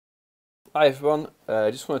Hi everyone, I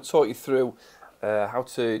just want to talk you through how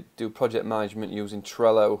to do project management using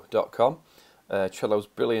Trello.com. Trello's a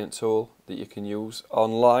brilliant tool that you can use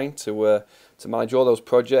online to manage all those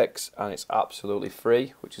projects, and it's absolutely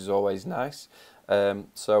free, which is always nice. I'm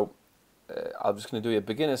just going to do a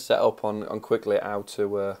beginner setup on quickly how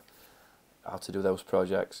to do those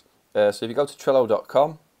projects. So if you go to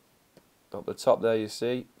Trello.com, up the top there you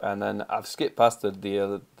see, and then I've skipped past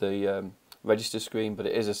the register screen, but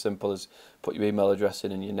it is as simple as put your email address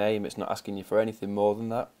in and your name. It's not asking you for anything more than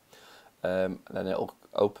that. And then it'll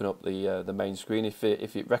open up the main screen. If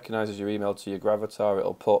it recognises your email to your Gravatar,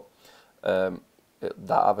 it'll put that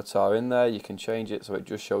avatar in there. You can change it so it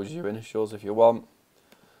just shows your initials if you want.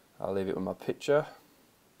 I'll leave it with my picture.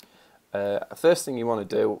 First thing you want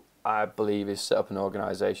to do, I believe, is set up an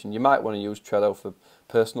organisation. You might want to use Trello for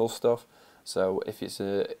personal stuff. So if it's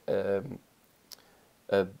a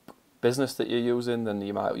business that you're using, then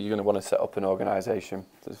you're going to want to set up an organisation.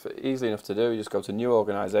 It's easy enough to do. You just go to New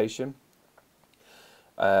Organisation,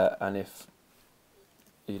 and if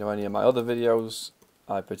you know any of my other videos,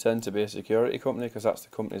 I pretend to be a security company because that's the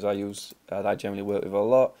companies I use. That I generally work with a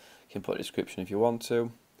lot. You can put a description if you want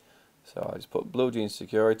to. So I just put Blue Jeans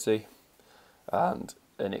Security, and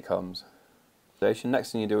in it comes.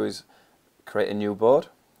 Next thing you do is create a new board.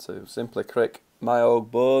 So simply click My Org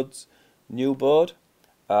Boards, New Board,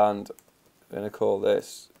 and I'm going to call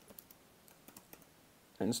this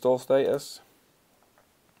Install Status,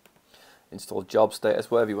 Install Job Status,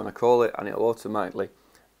 whatever you want to call it, and it'll automatically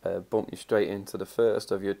bump you straight into the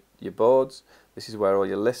first of your boards. This is where all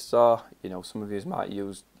your lists are. You know, some of you might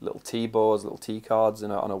use little T boards, little T cards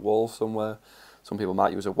on a wall somewhere. Some people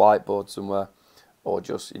might use a whiteboard somewhere, or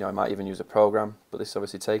just, might even use a program. But this is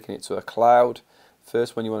obviously taking it to a cloud.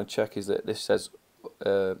 First one you want to check is that this says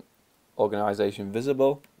organisation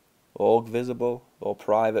visible, org visible, or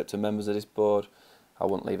private to members of this board. I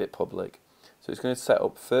wouldn't leave it public. So it's going to set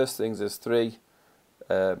up, first things, there's 3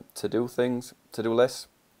 to-do lists.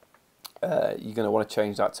 You're going to want to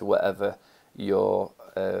change that to whatever your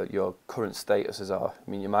current statuses are.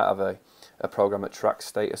 I mean, you might have a program that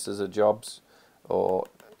tracks statuses of jobs, or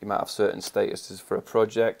you might have certain statuses for a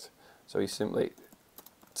project. So you simply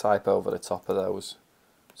type over the top of those.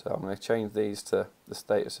 So I'm going to change these to the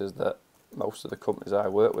statuses that most of the companies I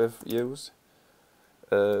work with use.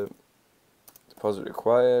 Deposit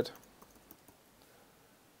required.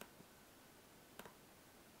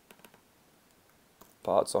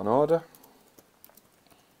 Parts on order.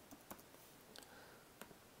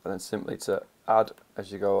 And then simply to add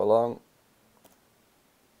as you go along.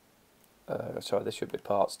 Sorry, this should be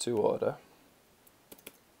parts to order.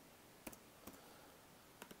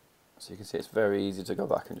 So you can see it's very easy to go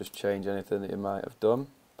back and just change anything that you might have done.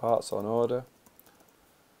 Parts on order.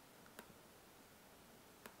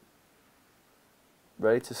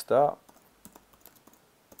 Ready to start.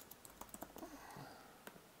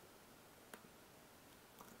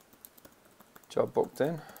 Job booked in.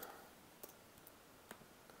 And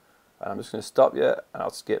I'm just going to stop here, and I'll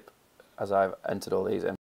skip as I've entered all these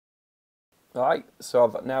in. Alright, so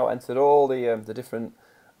I've now entered all the different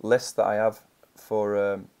lists that I have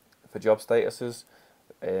for job statuses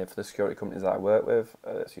for the security companies that I work with.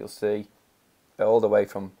 So you'll see all the way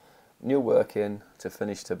from new working to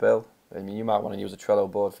finish to bill. I mean, you might want to use a Trello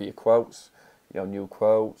board for your quotes, new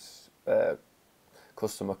quotes,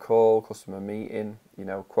 customer call, customer meeting,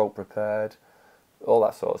 quote prepared, all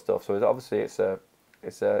that sort of stuff. So obviously it's a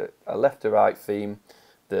left to right theme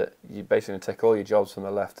that you basically take all your jobs from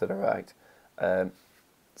the left to the right.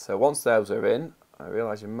 So once those are in, I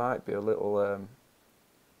realise you might be a little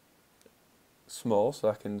small, so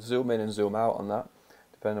I can zoom in and zoom out on that,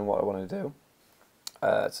 depending on what I want to do.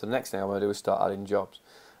 So the next thing I want to do is start adding jobs.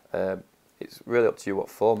 It's really up to you what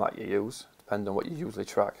format you use, depending on what you usually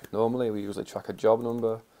track. Normally we usually track a job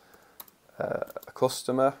number, a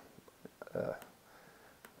customer, and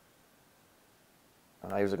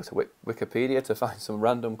I usually go to Wikipedia to find some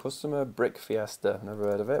random customer, Brick Fiesta, never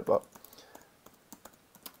heard of it,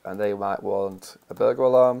 and they might want a burglar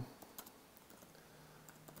alarm.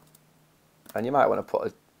 And you might want to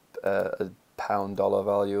put a pound dollar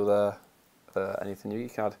value there, anything. You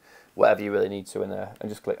can add whatever you really need to in there, and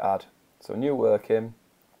just click add. So new working,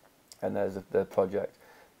 and there's the project.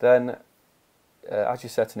 Then as you're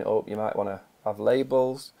setting it up, you might want to have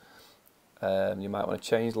labels. You might want to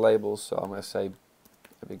change labels, so I'm going to say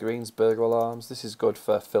maybe green's burglar alarms. This is good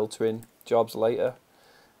for filtering jobs later.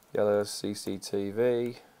 Yellow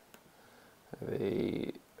CCTV,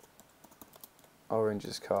 maybe orange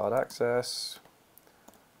is card access,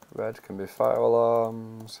 red can be fire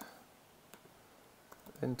alarms,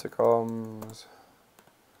 intercoms,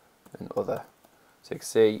 and other. So you can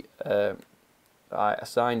see I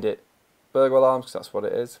assigned it burglar alarms because that's what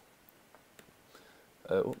it is.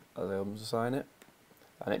 Oh, I'll assign it,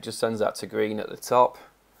 and it just sends that to green at the top.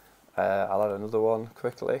 I'll add another one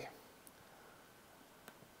quickly.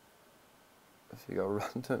 If you go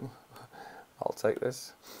random, I'll take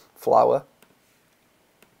this. Flower.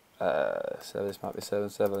 So this might be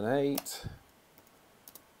 778.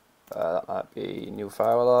 That might be new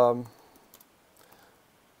fire alarm.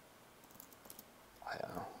 I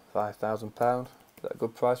don't know, £5,000. Is that a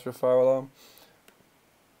good price for a fire alarm?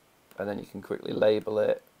 And then you can quickly label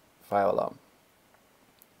it fire alarm.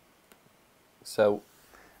 So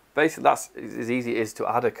basically that's as easy as to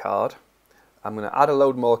add a card. I'm going to add a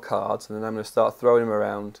load more cards, and then I'm going to start throwing them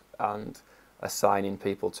around and assigning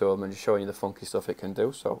people to them and just showing you the funky stuff it can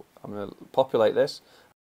do. So I'm going to populate this.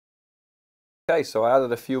 Okay, so I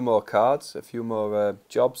added a few more cards, a few more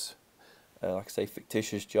jobs, like I say,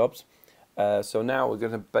 fictitious jobs. So now we're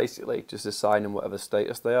going to basically just assign them whatever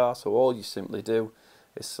status they are. So all you simply do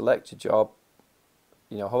is select your job,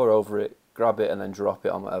 hover over it, grab it, and then drop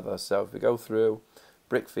it on whatever. So if we go through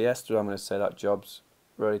Brick Fiesta, I'm going to say that job's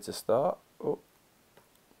ready to start. Oh.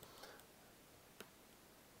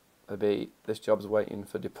 Maybe this job's waiting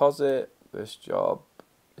for deposit. This job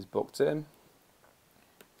is booked in.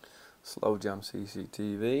 Slow Jam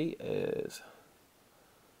CCTV is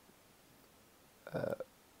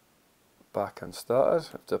back and started.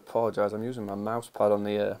 I have to apologise. I'm using my mouse pad on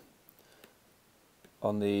the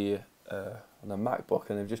MacBook,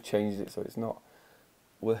 and they've just changed it so it's not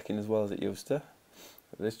working as well as it used to.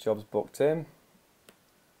 This job's booked in.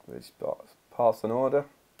 This parts in order.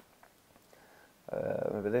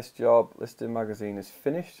 Maybe this job listing magazine is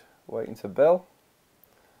finished, waiting to bill.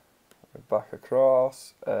 Back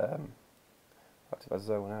across. If I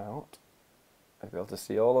zone out, I'll be able to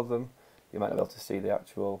see all of them. You might not be able to see the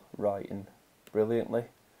actual writing brilliantly.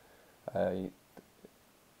 Maybe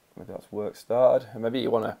that's work started. And maybe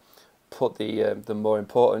you want to put the more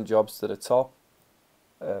important jobs to the top,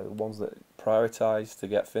 the ones that prioritise to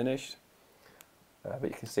get finished. But you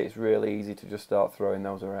can see it's really easy to just start throwing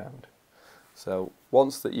those around. So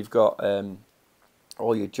once that you've got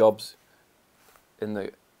all your jobs in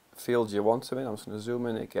the fields you want them in, I'm just going to zoom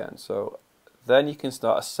in again. So then you can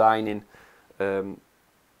start assigning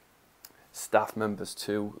staff members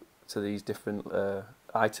to these different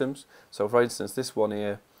items. So for instance, this one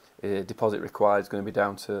here, deposit required, is going to be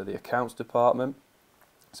down to the accounts department.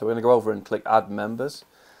 So we're going to go over and click add members,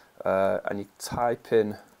 and you type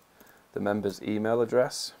in the member's email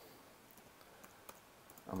address.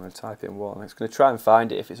 I'm going to type in one. It's going to try and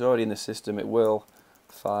find it. If it's already in the system, it will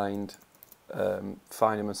find them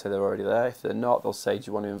and say they're already there. If they're not, they'll say, do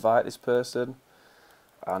you want to invite this person?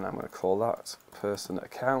 And I'm going to call that person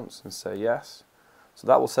accounts and say yes. So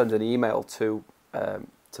that will send an email to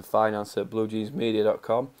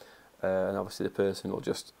finance@bluejeansmedia.com, and obviously the person will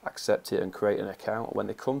just accept it and create an account. When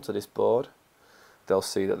they come to this board, they'll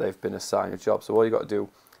see that they've been assigned a job. So all you've got to do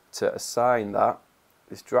to assign that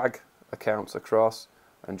is drag accounts across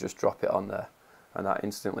and just drop it on there, and that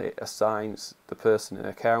instantly assigns the person in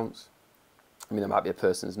accounts. I mean, there might be a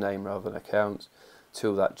person's name rather than accounts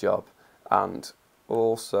to that job. And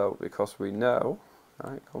also, because we know,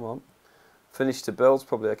 right, come on, finish to build's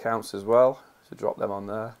probably accounts as well, so drop them on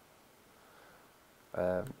there.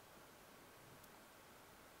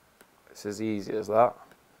 It's as easy as that.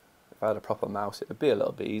 If I had a proper mouse, it would be a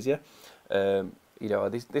little bit easier. You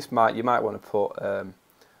might want to put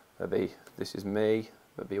maybe this is me.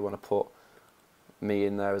 Maybe you want to put me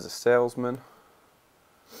in there as a salesman.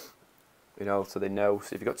 So they know.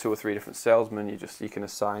 So if you've got 2 or 3 different salesmen, you can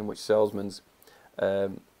assign which salesman's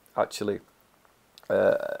actually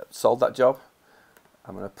sold that job.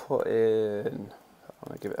 I'm going to put in. I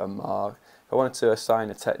want to give it a mark. If I wanted to assign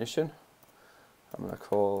a technician, I'm going to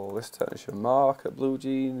call this technician Mark at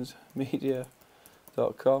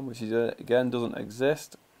bluejeansmedia.com, which is again doesn't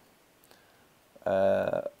exist.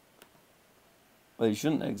 Well, he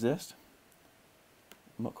shouldn't exist.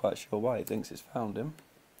 I'm not quite sure why it thinks it's found him.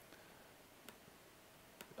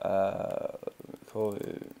 Call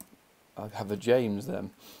it, I'll have a James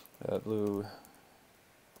then. bluejeansmedia.com.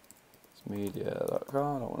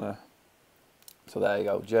 I don't want to. So there you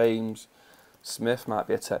go. James Smith might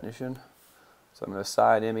be a technician. So I'm going to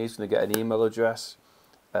assign him. He's going to get an email address.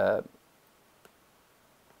 Then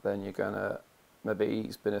you're going to, maybe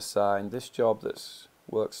he's been assigned this job that's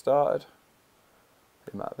work started.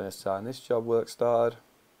 He might have been assigned this job work started.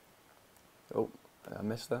 Oh, I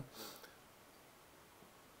missed that.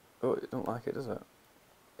 Oh, it don't like it, does it?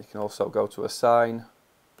 You can also go to assign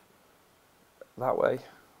that way.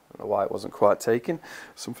 don't know why it wasn't quite taking.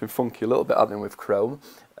 Something funky a little bit happening with Chrome.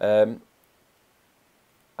 And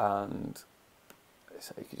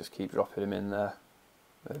so you can just keep dropping him in there.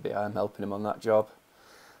 Maybe I'm helping him on that job.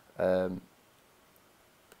 And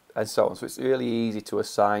so on. So it's really easy to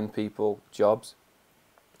assign people jobs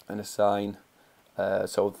and assign.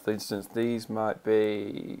 So for instance, these might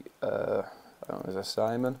be, I don't know, there's a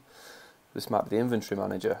Simon. This might be the inventory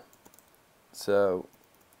manager. So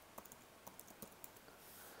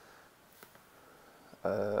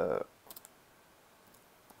that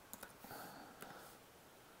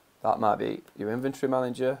might be your inventory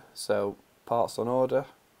manager. So parts on order.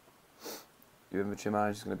 Your inventory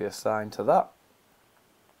manager is going to be assigned to that.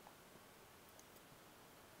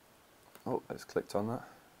 Oh, I just clicked on that.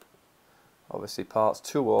 Obviously parts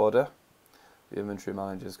to order. The inventory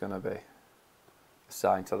manager is going to be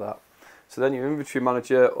assigned to that. So then your inventory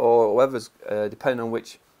manager, or whoever's, depending on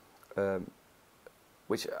which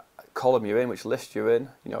column you're in, which list you're in,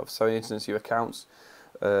 you know, so for instance your accounts,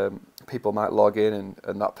 people might log in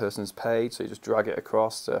and that person's paid, so you just drag it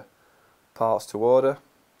across to parts to order.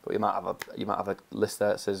 But you might have a list there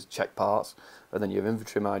that says check parts, and then your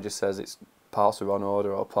inventory manager says it's parts are on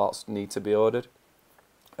order or parts need to be ordered.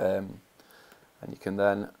 And you can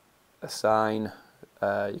then assign,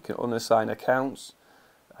 you can unassign accounts,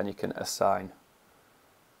 and you can assign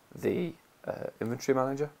the inventory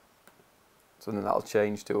manager. So then that'll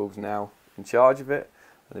change to who's now in charge of it.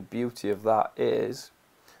 And the beauty of that is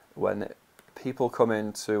when people come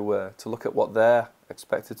in to look at what they're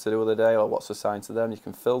expected to do of the day or what's assigned to them, you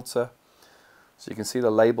can filter. So you can see the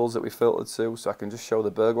labels that we filtered to. So I can just show the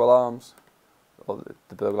burglar alarms, or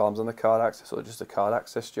the burglar alarms on the card access, or just the card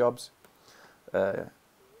access jobs. Fire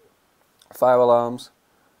alarms,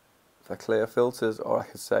 for clear filters, or I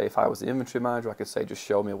could say if I was the inventory manager, I could say just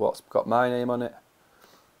show me what's got my name on it,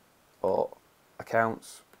 or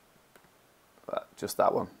accounts, just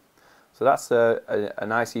that one. So that's a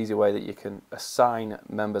nice easy way that you can assign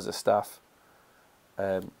members of staff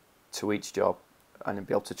to each job and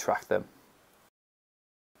be able to track them.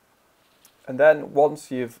 And then once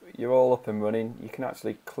you're all up and running, you can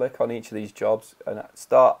actually click on each of these jobs and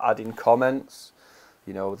start adding comments.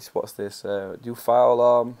 You know, what's this? Do fire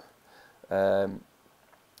alarm,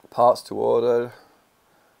 parts to order.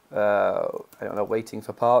 I don't know, waiting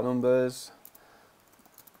for part numbers.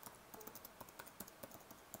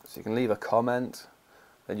 So you can leave a comment.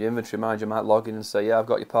 Then your inventory manager might log in and say, yeah, I've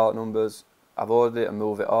got your part numbers. I've ordered it, and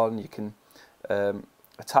move it on. You can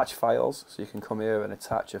attach files, so you can come here and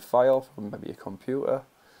attach a file from maybe your computer.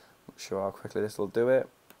 Not sure how quickly this will do it.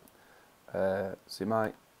 So you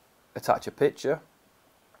might attach a picture,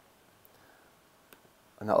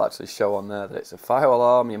 and that'll actually show on there that it's a fire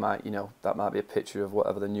alarm. You might, that might be a picture of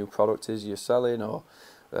whatever the new product is you're selling, or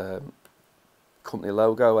company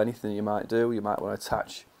logo, anything you might do. You might want to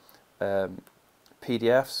attach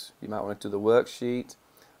PDFs. You might want to do the worksheet,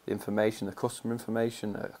 the information, the customer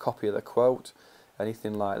information, a copy of the quote,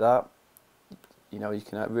 anything like that. You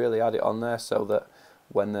can really add it on there so that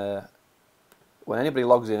when anybody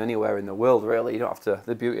logs in anywhere in the world, really, you don't have to.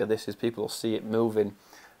 The beauty of this is people will see it moving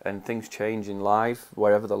and things changing live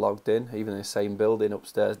wherever they're logged in, even in the same building,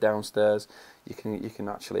 upstairs, downstairs. You can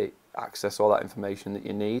actually access all that information that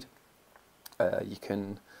you need. You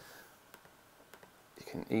can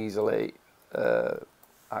easily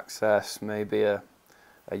access maybe a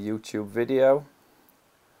YouTube video.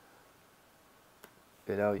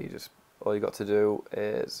 All you got to do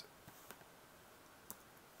is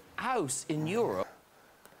house in Europe.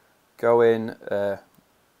 Go in,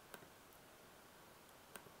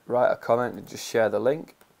 write a comment and just share the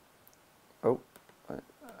link.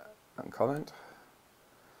 And comment.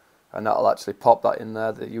 And that'll actually pop that in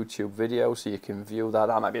there, the YouTube video, so you can view that.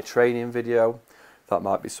 That might be a training video. That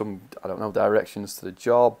might be some, I don't know, directions to the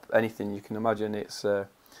job. Anything you can imagine. It's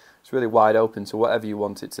really wide open to whatever you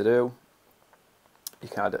want it to do. You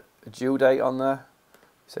can add a due date on there.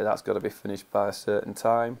 Say that's got to be finished by a certain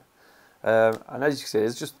time. And as you can see,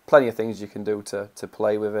 there's just plenty of things you can do to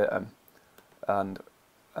play with it and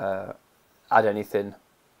add anything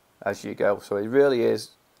as you go. So it really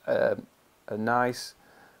is a nice,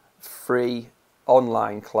 free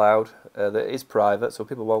online cloud that is private, so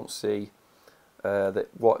people won't see that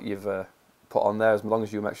what you've put on there, as long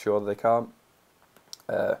as you make sure that they can't.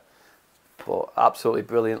 But absolutely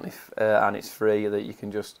brilliantly, and it's free, that you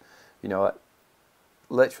can just,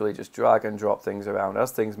 literally just drag and drop things around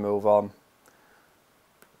as things move on.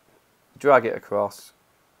 Drag it across,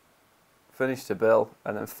 finish the bill,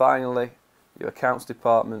 and then finally your accounts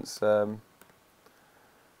department's been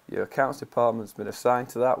assigned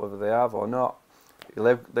to that, whether they have or not.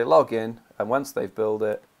 They log in, and once they've billed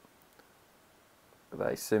it,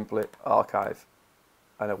 they simply archive,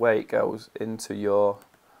 and away it goes into your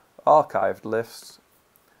archived list,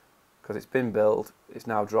 because it's been built, it's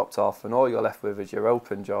now dropped off, and all you're left with is your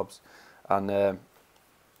open jobs, and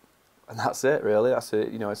that's it really. That's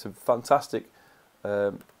it. You know, it's a fantastic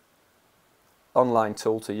online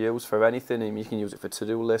tool to use for anything. And you can use it for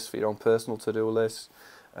to-do lists, for your own personal to-do lists,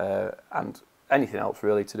 and anything else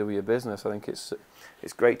really to do with your business. I think it's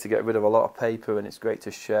great to get rid of a lot of paper, and it's great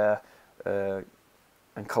to share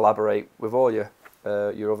and collaborate with all your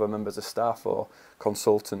other members of staff or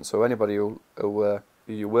consultants or anybody who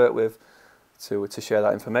you work with to share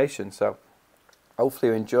that information. So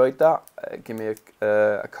hopefully you enjoyed that. Give me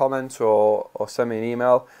a comment or send me an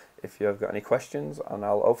email if you've got any questions, and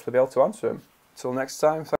I'll hopefully be able to answer them. Till next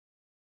time.